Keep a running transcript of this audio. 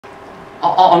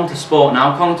On to sport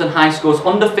now. Congleton High School's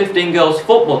under-15 girls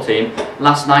football team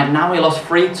last night narrowly lost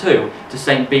 3-2 to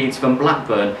St Bede's from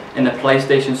Blackburn in the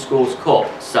PlayStation Schools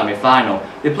Cup semi-final.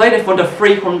 They played in front of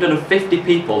 350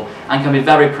 people and can be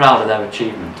very proud of their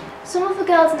achievement. Some of the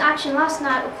girls in action last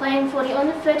night were playing for the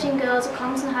under-13 girls at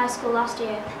Congleton High School last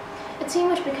year. A team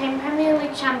which became Premier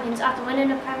League champions after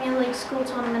winning a Premier League school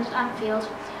tournament at Anfield.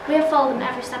 We have followed them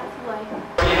every step of the way.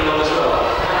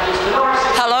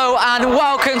 Hello and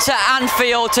welcome to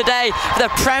Anfield today for the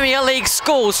Premier League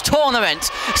Schools Tournament.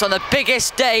 It's on the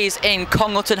biggest days in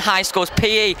Congleton High School's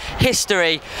PE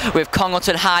history, with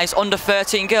Congleton High's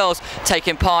under-13 girls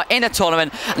taking part in the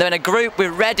tournament. They're in a group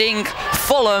with Reading,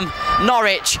 Fulham,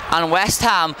 Norwich and West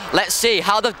Ham. Let's see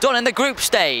how they've done in the group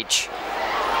stage.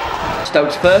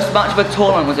 Stoke's first match of the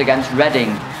tournament was against Reading.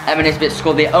 Emma Nisbet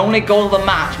scored the only goal of the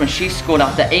match when she scored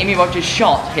after Amy Rogers'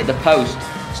 shot hit the post.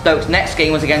 Stoke's next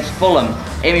game was against Fulham.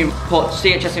 Amy put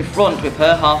CHS in front with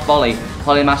her half volley.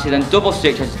 Holly Massey then doubled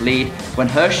CHS's lead when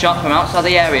her shot from outside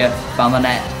the area found the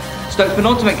net. Stoke's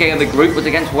penultimate game of the group was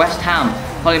against West Ham.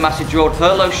 Holly Massey drilled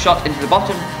her low shot into the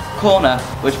bottom corner,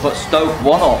 which put Stoke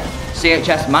 1-up.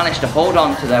 CHS managed to hold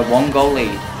on to their one-goal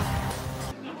lead.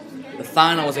 The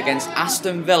final was against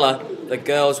Aston Villa. The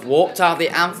girls walked out of the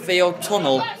Anfield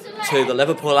tunnel to the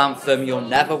Liverpool anthem, "You'll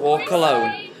Never Walk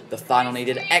Alone." The final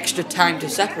needed extra time to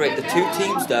separate the two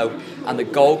teams though, and the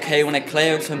goal came when a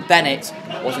clearance from Bennett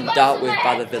wasn't dealt with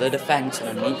by the Villa defence,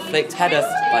 and a neat flicked header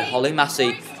by Holly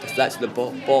Massey deflected the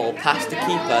ball past the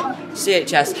keeper.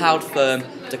 CHS held firm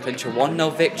to clinch a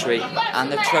 1-0 victory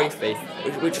and the trophy,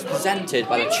 which was presented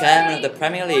by the chairman of the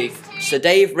Premier League, Sir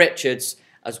Dave Richards,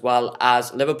 as well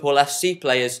as Liverpool FC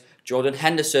players Jordan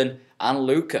Henderson and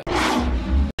Luca.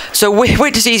 So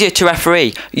which is easier to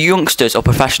referee, youngsters or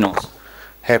professionals?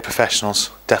 Here,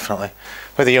 professionals, definitely.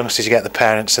 With the youngsters, you get the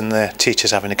parents and the teachers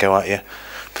having to go at you.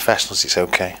 Professionals, it's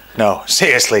okay. No,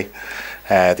 seriously,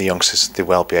 the youngsters, they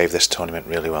well behaved this tournament,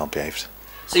 really well behaved.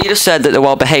 So you just said that they're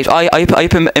well behaved. Are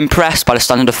you impressed by the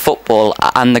standard of football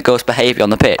and the girls' behaviour on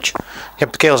the pitch? Yeah,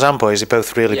 but girls and boys, they've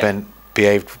both really been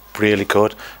behaved really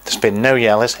good. There's been no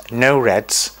yellows, no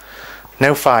reds,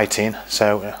 no fighting,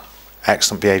 so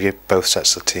excellent behaviour, both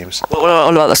sets of teams.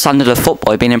 What about the standard of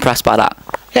football? Have you been impressed by that?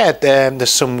 Yeah, there's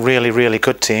some really, really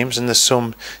good teams, and there's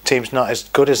some teams not as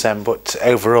good as them, but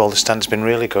overall the standard's been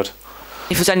really good.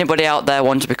 If there's anybody out there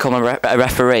wanting to become a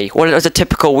referee, what is a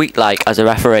typical week like as a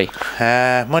referee?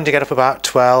 Monday get up about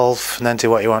 12 and then do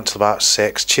what you want till about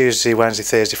 6. Tuesday, Wednesday,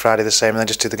 Thursday, Friday the same, and then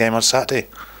just do the game on Saturday.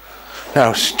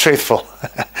 No, truthful.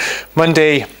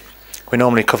 Monday, we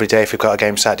normally cover a day if we've got a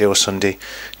game Saturday or Sunday.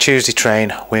 Tuesday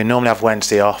train, we normally have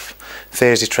Wednesday off.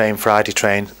 Thursday train, Friday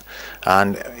train,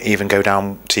 and even go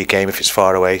down to your game if it's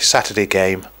far away. Saturday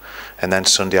game, and then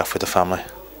Sunday off with the family.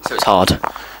 So it's hard?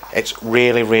 It's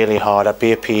really, really hard. I'd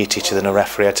be a PE teacher than a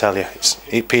referee, I tell you.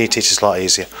 PE teacher's a lot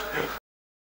easier.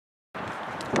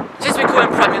 Since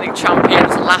becoming Premier League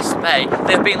champions last May,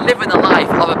 they've been living the life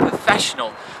of a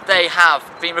professional. They have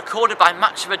been recorded by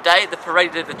Match of the Day. They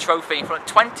paraded the trophy in front of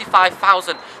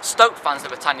 25,000 Stoke fans at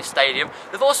Britannia Stadium.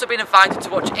 They've also been invited to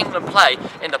watch England play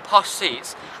in the posh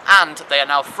seats, and they are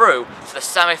now through to the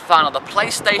semi-final of the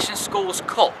PlayStation Schools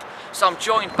Cup. So I'm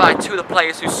joined by two of the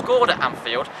players who scored at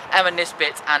Anfield, Emma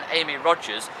Nisbet and Amy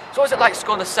Rogers. So what was it like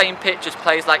scoring the same pitch as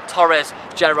players like Torres,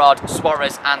 Gerrard,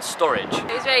 Suarez and Sturridge?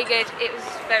 It was very good. It was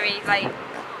very,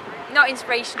 not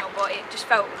inspirational, but it just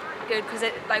felt good because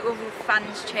all the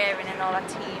fans cheering and all our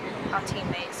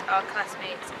teammates, our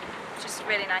classmates. It's just a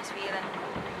really nice feeling.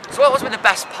 So what was been the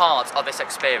best part of this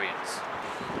experience?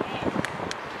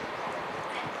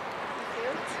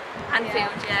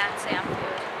 Anfield, yeah, I'd say Anfield.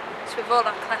 Just with all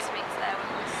our classmates there with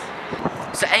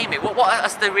us. So Amy, what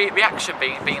has the reaction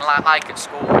been like at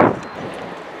school?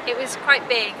 It was quite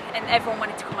big and everyone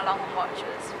wanted to come along and watch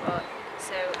us,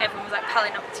 so everyone was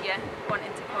palling up to you,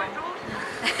 wanting to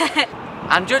come.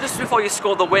 And just before you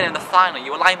scored the win in the final,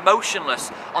 you were lying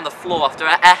motionless on the floor after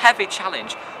a heavy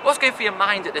challenge. What's going through your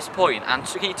mind at this point, and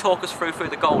can you talk us through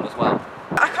the goal as well?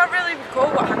 I can't really recall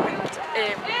what happened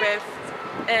with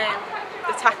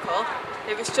the tackle.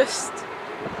 It was just,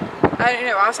 I don't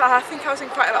know, I think I was in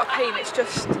quite a lot of pain. It's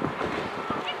just,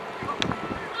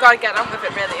 got to get on with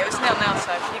it really. It was 0-0,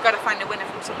 so you've got to find a winner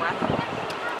from somewhere.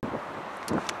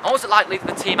 What was it like leading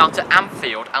the team out to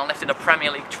Anfield and lifting a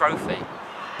Premier League trophy?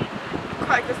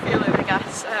 Quite a good feeling, I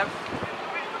guess.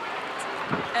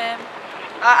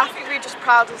 I think we were just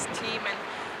proud as a team, and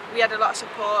we had a lot of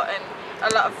support, and a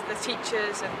lot of the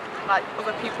teachers and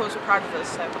other pupils were proud of us.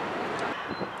 So.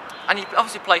 And you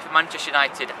obviously play for Manchester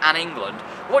United and England.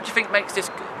 What do you think makes this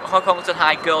Congleton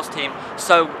High girls team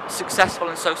so successful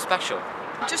and so special?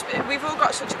 Just we've all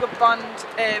got such a good bond.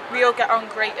 We all get on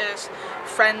great as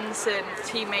friends and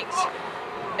teammates.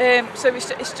 So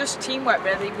it's just teamwork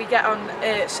really. We get on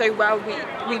so well.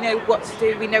 We know what to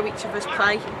do. We know each other's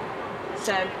play.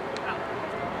 So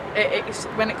it's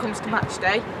when it comes to match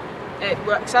day, it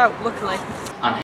works out luckily. And